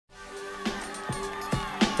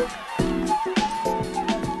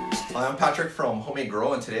Hi, I'm Patrick from Hoemade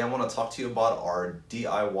Grow, and today I want to talk to you about our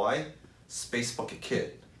DIY space bucket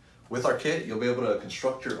kit. With our kit, you'll be able to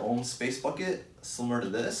construct your own space bucket similar to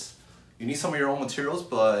this. You need some of your own materials,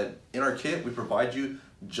 but in our kit, we provide you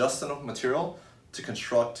just enough material to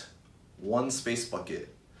construct one space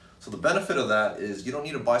bucket. So the benefit of that is you don't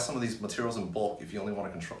need to buy some of these materials in bulk if you only want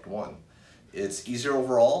to construct one. It's easier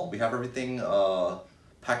overall. We have everything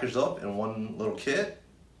packaged up in one little kit,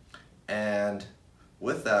 and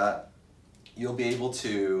with that, you'll be able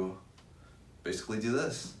to basically do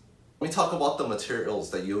this. Let me talk about the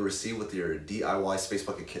materials that you'll receive with your DIY space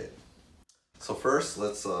bucket kit. So first,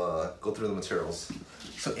 let's go through the materials.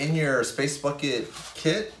 So in your space bucket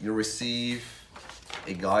kit, you'll receive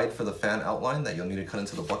a guide for the fan outline that you'll need to cut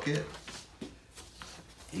into the bucket,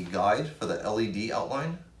 a guide for the LED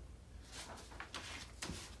outline,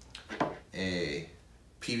 a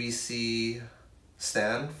PVC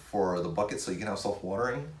stand for the bucket so you can have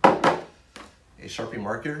self-watering, a Sharpie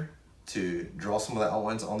marker to draw some of the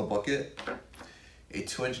outlines on the bucket, a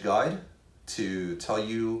 2-inch guide to tell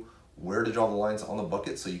you where to draw the lines on the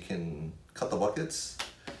bucket so you can cut the buckets,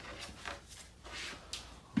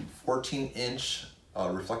 14-inch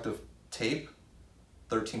reflective tape,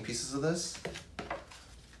 13 pieces of this,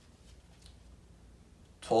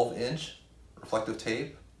 12-inch reflective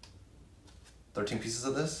tape, 13 pieces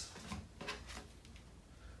of this,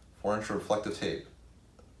 4-inch reflective tape,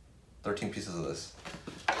 13 pieces of this.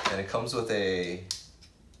 And it comes with a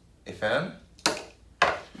fan, a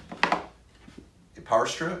power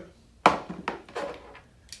strip, a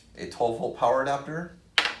 12-volt power adapter,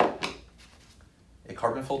 a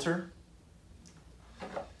carbon filter,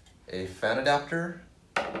 a fan adapter,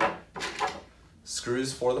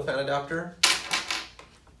 screws for the fan adapter,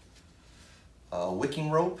 a wicking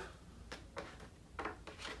rope,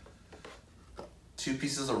 2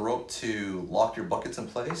 pieces of rope to lock your buckets in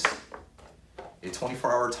place, a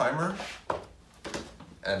 24-hour timer,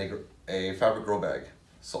 and a fabric grow bag.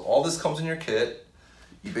 So all this comes in your kit.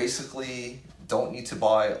 You basically don't need to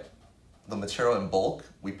buy the material in bulk.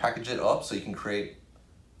 We package it up so you can create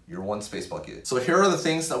your one space bucket. So here are the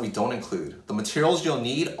things that we don't include. The materials you'll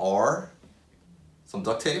need are some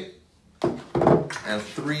duct tape and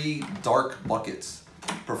 3 dark buckets,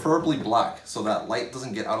 preferably black so that light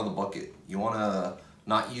doesn't get out of the bucket. You want to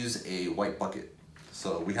not use a white bucket.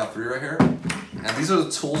 So we have 3 right here, and these are the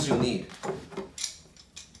tools you'll need.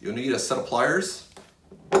 You'll need a set of pliers,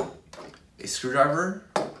 a screwdriver,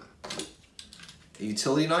 a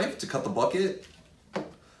utility knife to cut the bucket,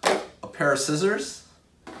 a pair of scissors,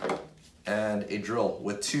 and a drill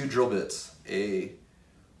with 2 drill bits, a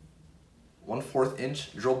 1/4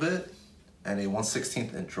 inch drill bit and a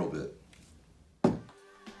 1/16 inch drill bit.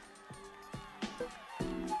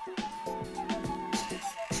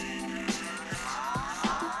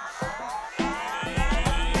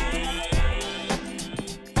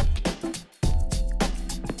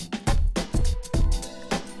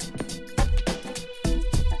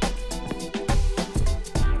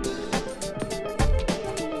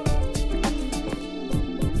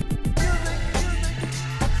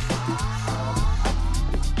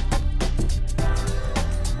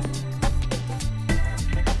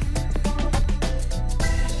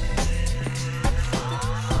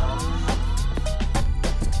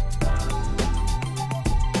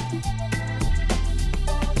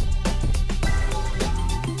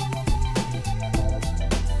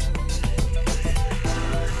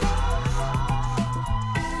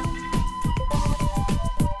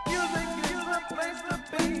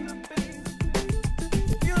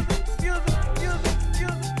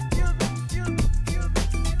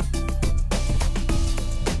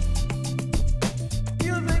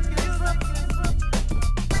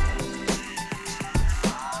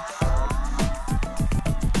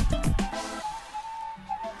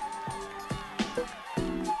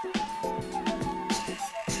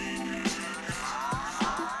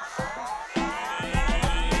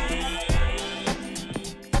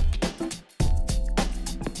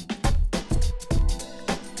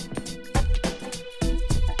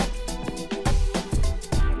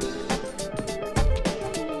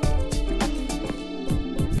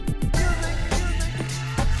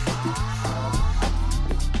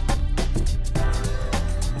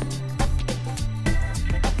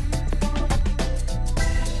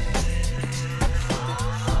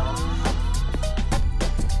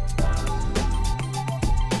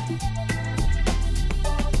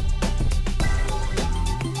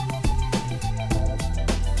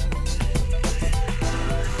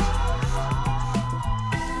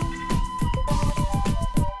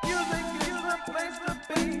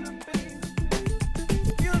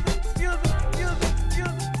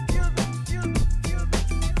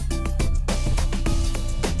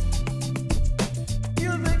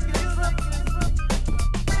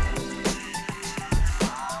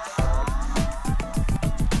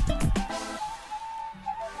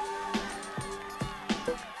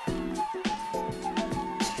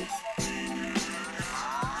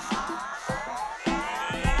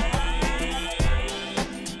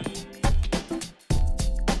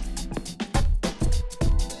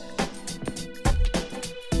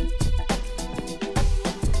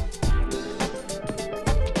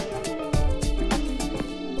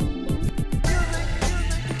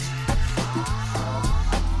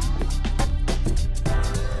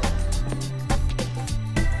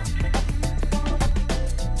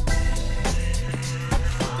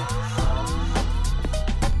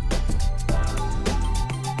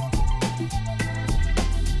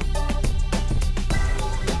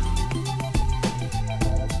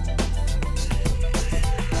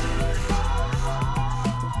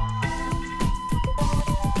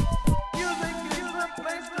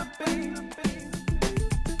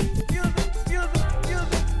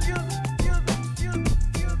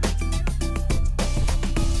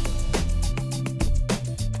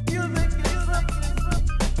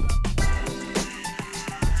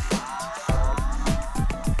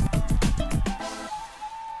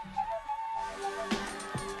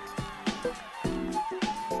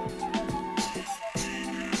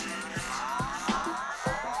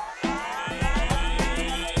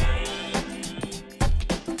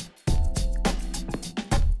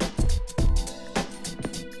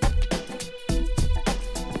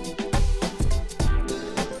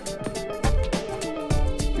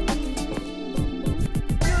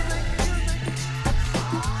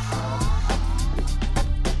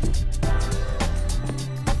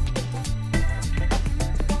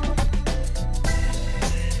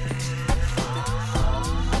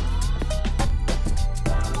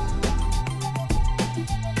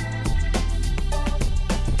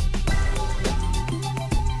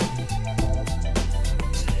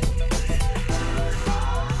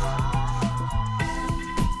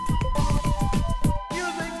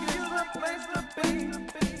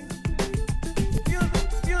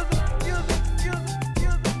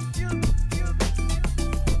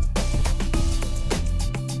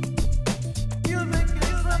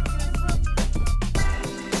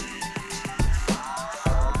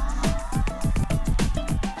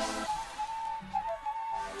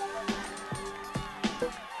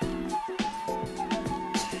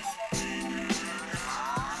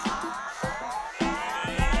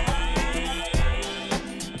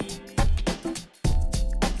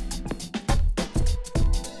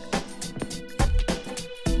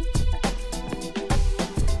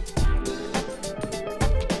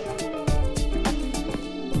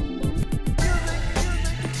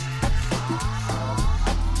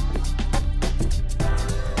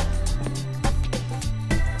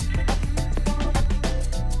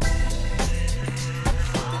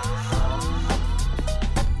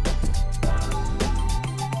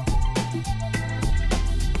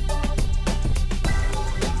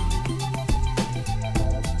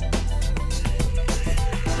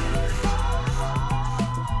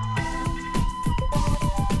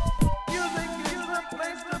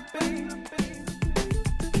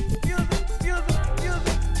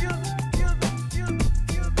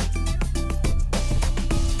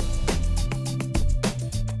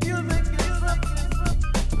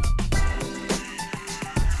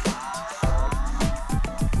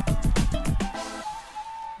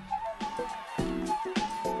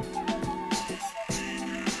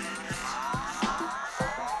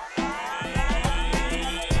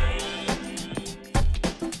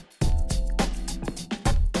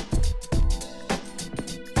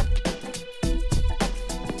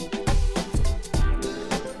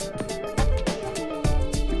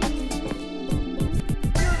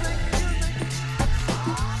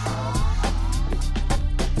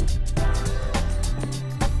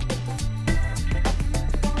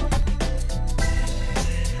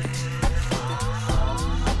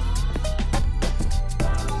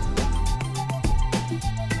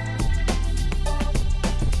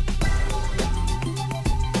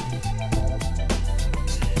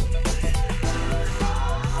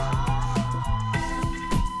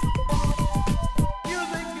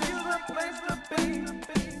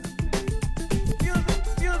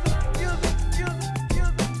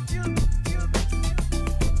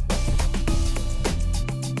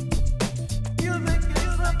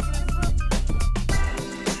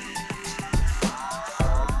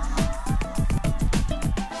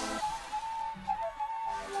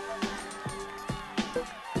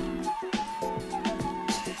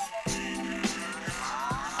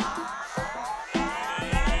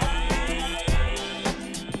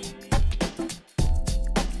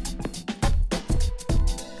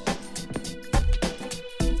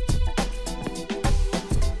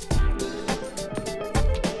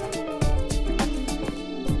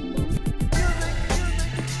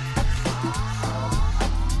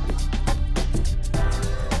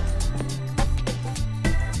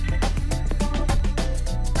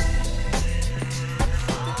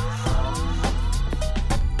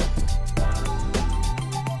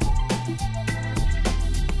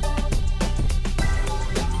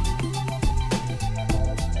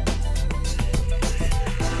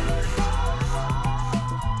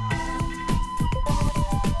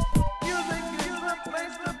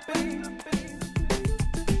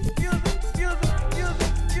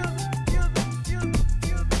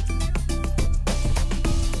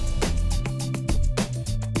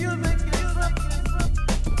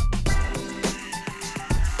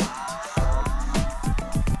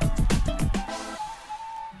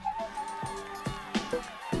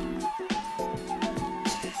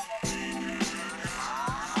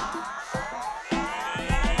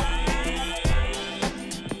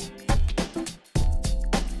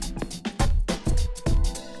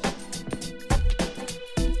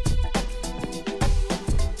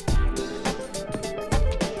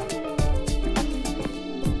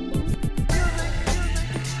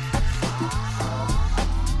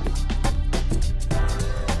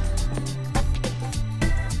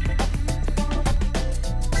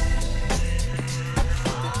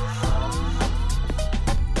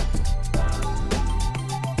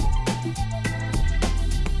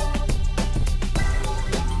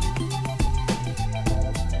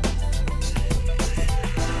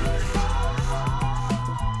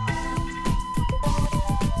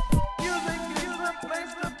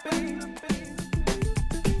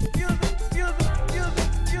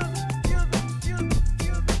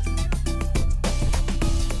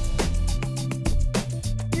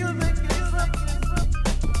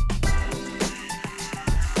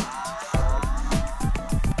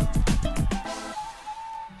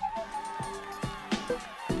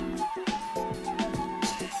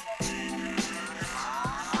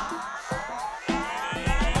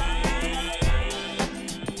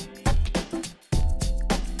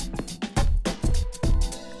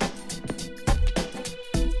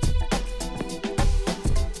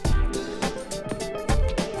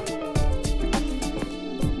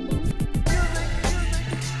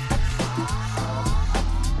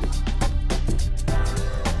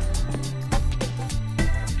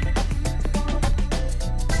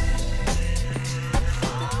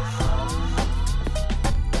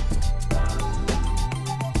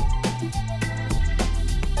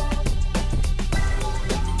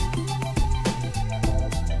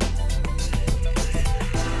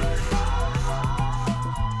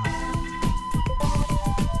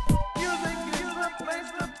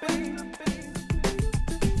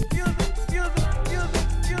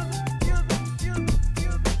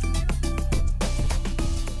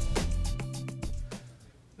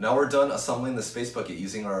 now we're done assembling the space bucket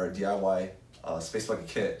using our DIY space bucket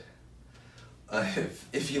kit.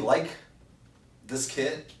 If you like this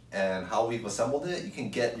kit and how we've assembled it, you can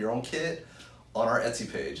get your own kit on our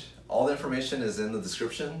Etsy page. All the information is in the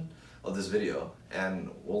description of this video,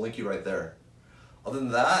 and we'll link you right there. Other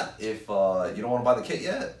than that, if you don't want to buy the kit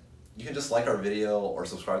yet, you can just like our video or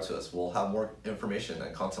subscribe to us. We'll have more information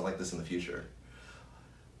and content like this in the future.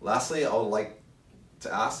 Lastly, I would like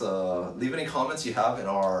to ask, leave any comments you have in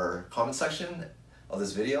our comment section of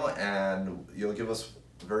this video, and you'll give us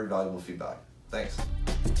very valuable feedback. Thanks.